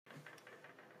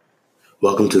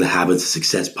Welcome to the Habits of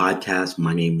Success podcast.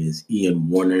 My name is Ian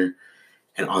Warner,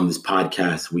 and on this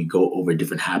podcast, we go over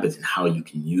different habits and how you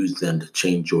can use them to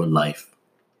change your life.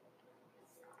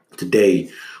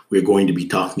 Today, we're going to be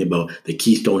talking about the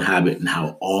keystone habit and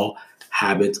how all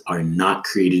habits are not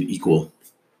created equal.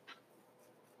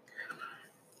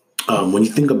 When you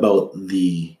think about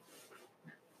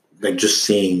just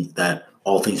saying that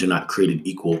all things are not created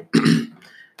equal,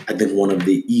 I think one of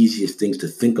the easiest things to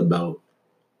think about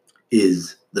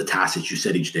is the task that you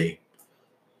set each day.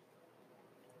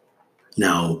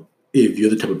 Now, if you're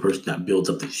the type of person that builds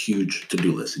up this huge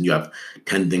to-do list and you have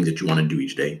 10 things that you want to do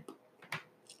each day,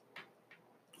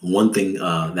 one thing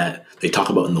that they talk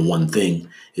about in the one thing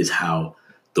is how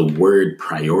the word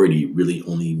priority really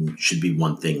only should be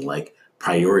one thing. Like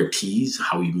priorities,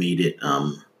 how we made it,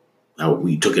 how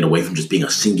we took it away from just being a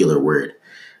singular word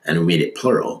and we made it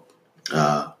plural.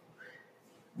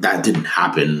 That didn't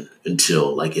happen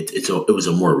until it was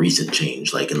a more recent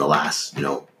change, like in the last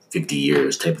 50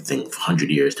 years type of thing,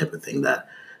 100 years type of thing, that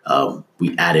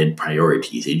we added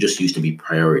priorities. It just used to be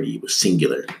priority. It was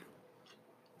singular.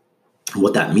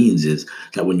 What that means is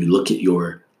that when you look at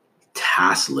your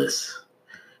task list,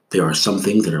 there are some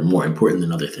things that are more important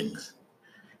than other things.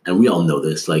 And we all know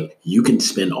this. Like, you can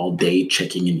spend all day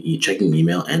checking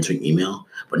email, answering email,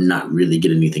 but not really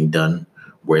get anything done.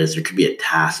 Whereas there could be a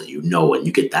task that and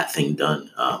you get that thing done.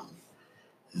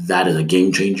 That is a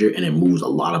game changer, and it moves a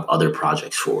lot of other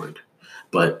projects forward.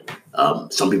 But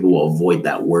some people will avoid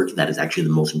that work that is actually the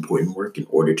most important work in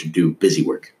order to do busy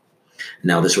work.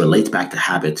 Now, this relates back to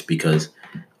habits because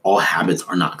all habits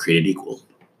are not created equal.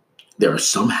 There are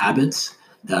some habits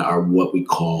that are what we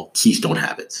call keystone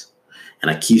habits. And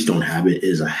a keystone habit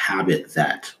is a habit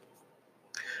that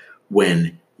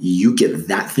when you get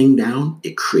that thing down,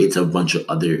 it creates a bunch of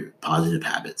other positive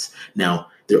habits. Now,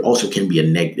 there also can be a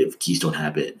negative keystone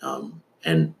habit.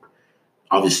 And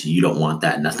obviously you don't want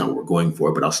that, and that's not what we're going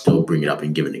for, but I'll still bring it up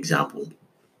and give an example.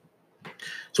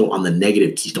 So on the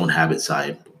negative keystone habit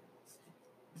side,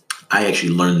 I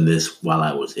actually learned this while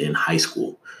I was in high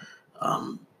school.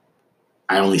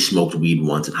 I only smoked weed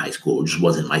once in high school. It just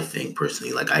wasn't my thing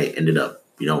personally. Like, I ended up,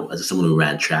 as someone who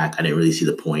ran track, I didn't really see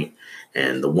the point.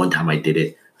 And the one time I did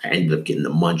it, I ended up getting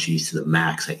the munchies to the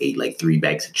max. I ate like 3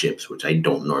 bags of chips, which I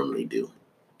don't normally do,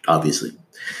 obviously.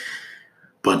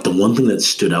 But the one thing that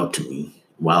stood out to me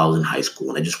while I was in high school,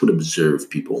 and I just would observe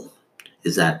people,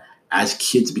 is that as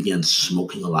kids began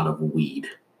smoking a lot of weed,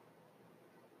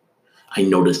 I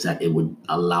noticed that it would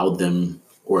allow them,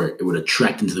 or it would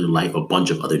attract into their life, a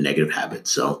bunch of other negative habits.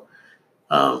 So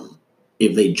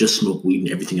if they just smoked weed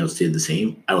and everything else stayed the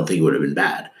same, I don't think it would have been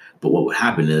bad. But what would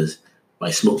happen is, by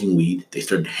smoking weed, they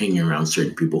started hanging around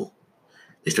certain people.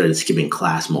 They started skipping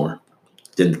class more.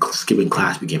 Then skipping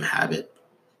class became a habit.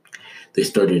 They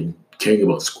started caring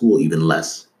about school even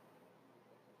less.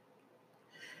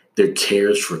 Their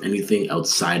cares for anything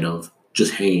outside of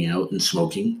just hanging out and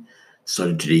smoking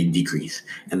started to decrease.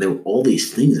 And there were all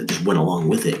these things that just went along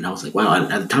with it. And I was like, wow,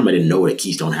 at the time I didn't know what a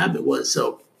keystone habit was.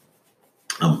 So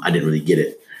I didn't really get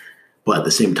it. But at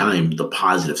the same time, the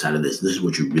positive side of this is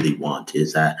what you really want,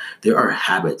 is that there are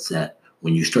habits that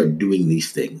when you start doing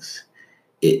these things,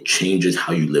 it changes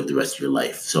how you live the rest of your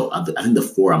life. So I think the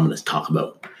 4 I'm going to talk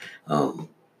about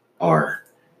are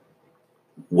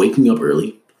waking up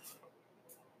early,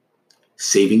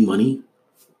 saving money,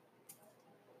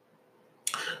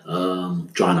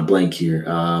 drawing a blank here.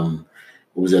 What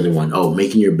was the other one? Oh,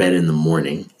 making your bed in the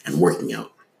morning and working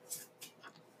out.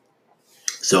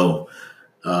 So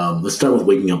let's start with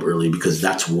waking up early, because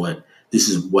this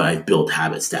is what I built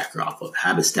Habit Stacker off of.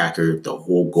 Habit Stacker, the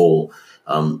whole goal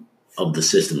of the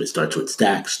system, it starts with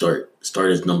stack. Start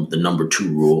is the number 2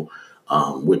 rule,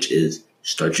 which is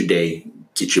start your day,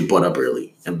 get your butt up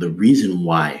early. And the reason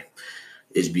why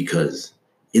is because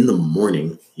in the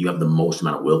morning, you have the most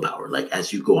amount of willpower. Like,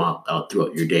 as you go out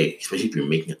throughout your day, especially if you're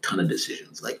making a ton of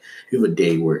decisions, like you have a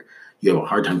day where you have a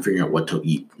hard time figuring out what to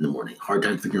eat in the morning, hard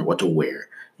time figuring out what to wear.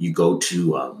 You go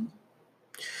to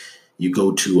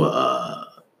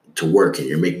work and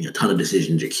you're making a ton of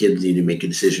decisions. Your kids need to make a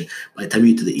decision. By the time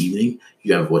you get to the evening,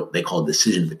 you have what they call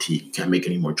decision fatigue. You can't make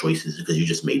any more choices because you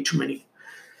just made too many.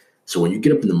 So when you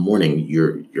get up in the morning,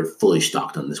 you're fully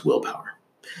stocked on this willpower.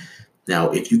 Now,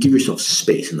 if you give yourself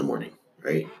space in the morning,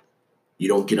 right? You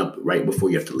don't get up right before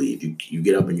you have to leave. You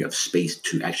get up and you have space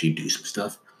to actually do some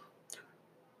stuff.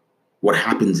 What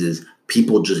happens is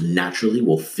people just naturally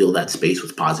will fill that space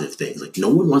with positive things. Like, no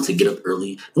one wants to get up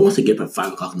early. No one wants to get up at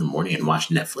 5 o'clock in the morning and watch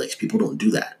Netflix. People don't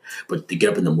do that. But to get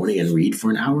up in the morning and read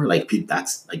for an hour,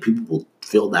 people will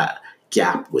fill that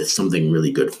gap with something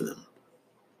really good for them.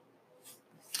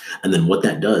 And then what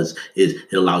that does is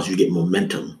it allows you to get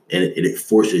momentum, and it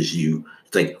forces you.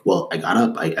 It's like, well, I got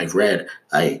up, I read,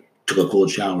 I took a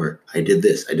cold shower, I did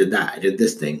this, I did that, I did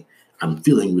this thing. I'm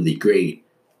feeling really great.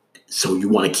 So you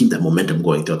want to keep that momentum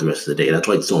going throughout the rest of the day. That's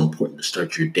why it's so important to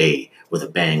start your day with a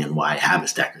bang, and why Habit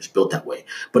Stacker is built that way.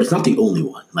 But it's not the only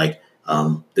one. Like,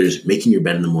 there's making your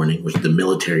bed in the morning, which the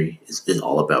military is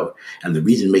all about. And the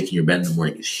reason making your bed in the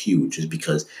morning is huge is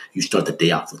because you start the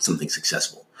day off with something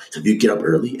successful. So if you get up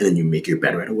early and then you make your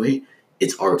bed right away,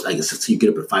 it's already, like, so you get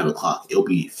up at 5 o'clock, it'll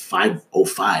be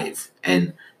 5:05,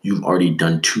 and you've already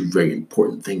done two very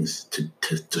important things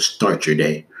to start your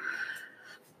day.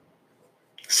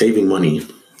 Saving money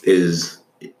is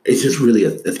it's just really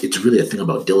it's really a thing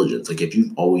about diligence. Like, if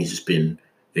you've always just been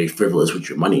very frivolous with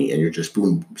your money and you're just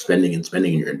boom spending and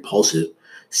spending and you're impulsive,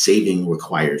 saving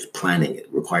requires planning. It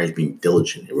requires being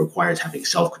diligent. It requires having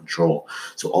self-control.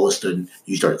 So all of a sudden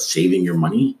you start saving your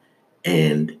money,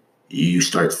 and you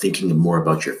start thinking more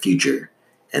about your future.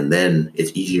 And then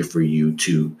it's easier for you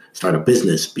to start a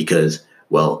business because,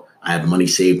 well, I have money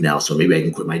saved now, so maybe I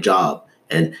can quit my job.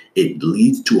 And it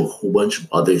leads to a whole bunch of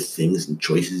other things and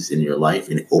choices in your life,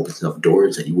 and it opens up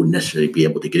doors that you wouldn't necessarily be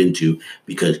able to get into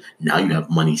because now you have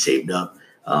money saved up.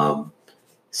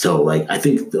 So, like, I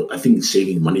think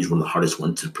saving money is one of the hardest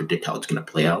ones to predict how it's going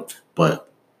to play out. But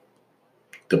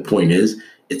the point is,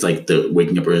 it's like the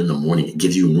waking up early in the morning. It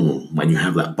gives you room. When you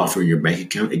have that buffer in your bank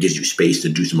account, it gives you space to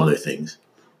do some other things.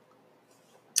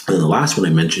 And then the last one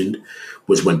I mentioned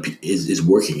was is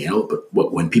working out.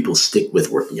 But when people stick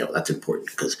with working out, that's important,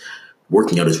 because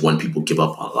working out is one people give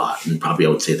up on a lot, and probably I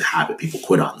would say the habit people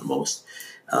quit on the most.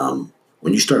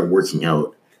 When you start working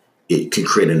out, it can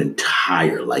create an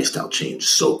entire lifestyle change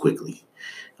so quickly.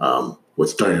 What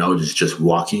started out as just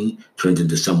walking turns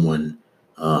into someone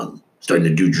starting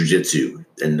to do jujitsu,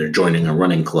 and they're joining a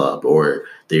running club, or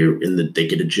they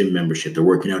get a gym membership. They're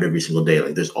working out every single day.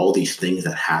 Like, there's all these things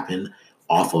that happen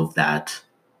off of that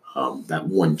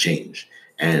one change.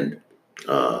 And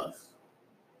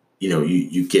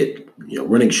you get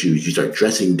running shoes. You start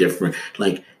dressing different.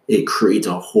 Like, it creates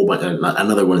a whole bunch.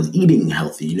 Another one is eating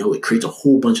healthy. It creates a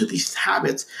whole bunch of these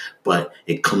habits, but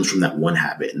it comes from that one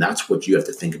habit, and that's what you have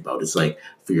to think about. It's like,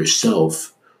 for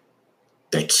yourself,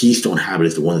 that keystone habit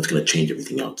is the one that's going to change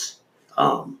everything else.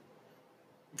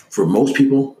 For most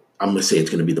people, I'm going to say it's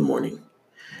going to be the morning.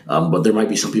 But there might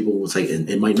be some people who say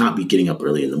it might not be getting up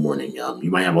early in the morning. You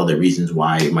might have other reasons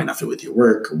why it might not fit with your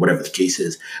work or whatever the case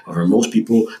is. But for most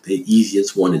people, the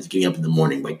easiest one is getting up in the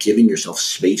morning. By giving yourself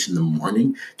space in the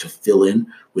morning to fill in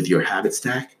with your habit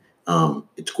stack,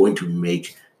 it's going to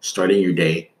make starting your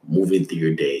day, moving through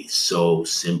your day so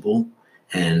simple.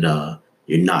 And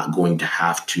you're not going to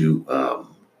have to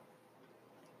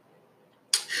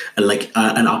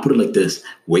and I'll put it like this: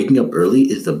 waking up early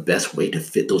is the best way to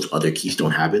fit those other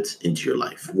keystone habits into your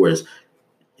life. Whereas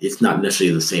it's not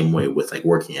necessarily the same way with, like,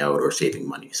 working out or saving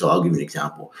money. So I'll give you an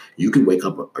example. You can wake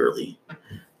up early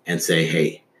and say,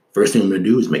 hey, first thing I'm going to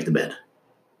do is make the bed.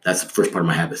 That's the first part of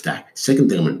my habit stack. Second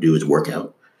thing I'm going to do is work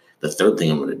out. The third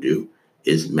thing I'm going to do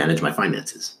is manage my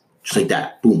finances. Just like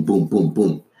that. Boom, boom, boom,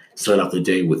 boom. Start off the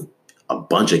day with a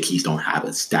bunch of keystone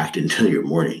habits stacked into your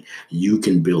morning. You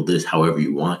can build this however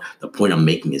you want. The point I'm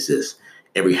making is this: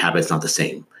 every habit's not the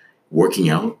same. Working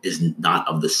out is not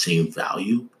of the same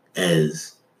value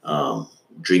as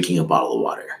drinking a bottle of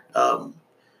water,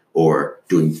 or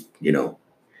doing,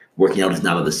 working out is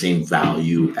not of the same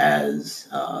value as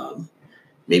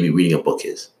maybe reading a book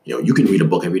is. You can read a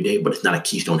book every day, but it's not a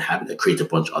keystone habit that creates a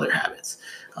bunch of other habits.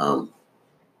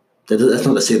 That's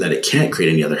not to say that it can't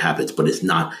create any other habits, but it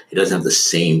doesn't have the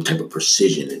same type of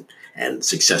precision and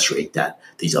success rate that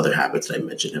these other habits that I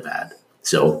mentioned have had.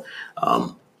 So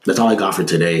that's all I got for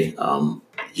today.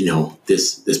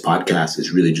 This podcast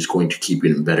is really just going to keep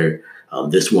getting better.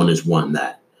 This one is one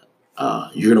that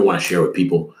you're going to want to share with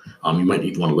people. You might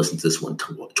even want to listen to this one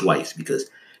twice, because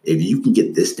if you can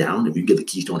get this down, if you get the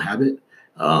keystone habit,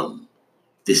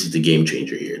 this is the game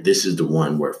changer here. This is the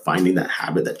one where finding that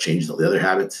habit that changes all the other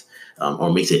habits,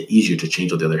 or makes it easier to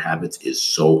change all the other habits, is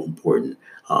so important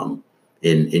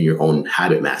in your own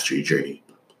habit mastery journey.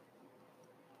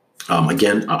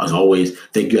 Again, as always,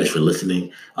 thank you guys for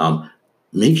listening.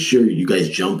 Make sure you guys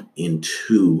jump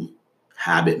into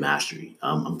habit mastery.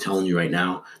 I'm telling you right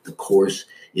now, the course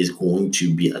is going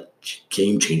to be a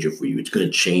game changer for you. It's going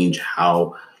to change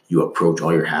how you approach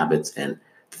all your habits. And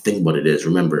the thing about it is,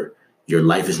 remember, your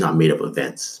life is not made of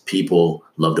events. People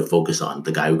love to focus on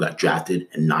the guy who got drafted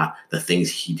and not the things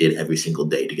he did every single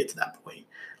day to get to that point.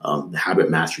 The Habit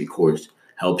Mastery course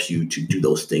helps you to do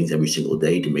those things every single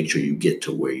day to make sure you get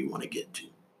to where you want to get to.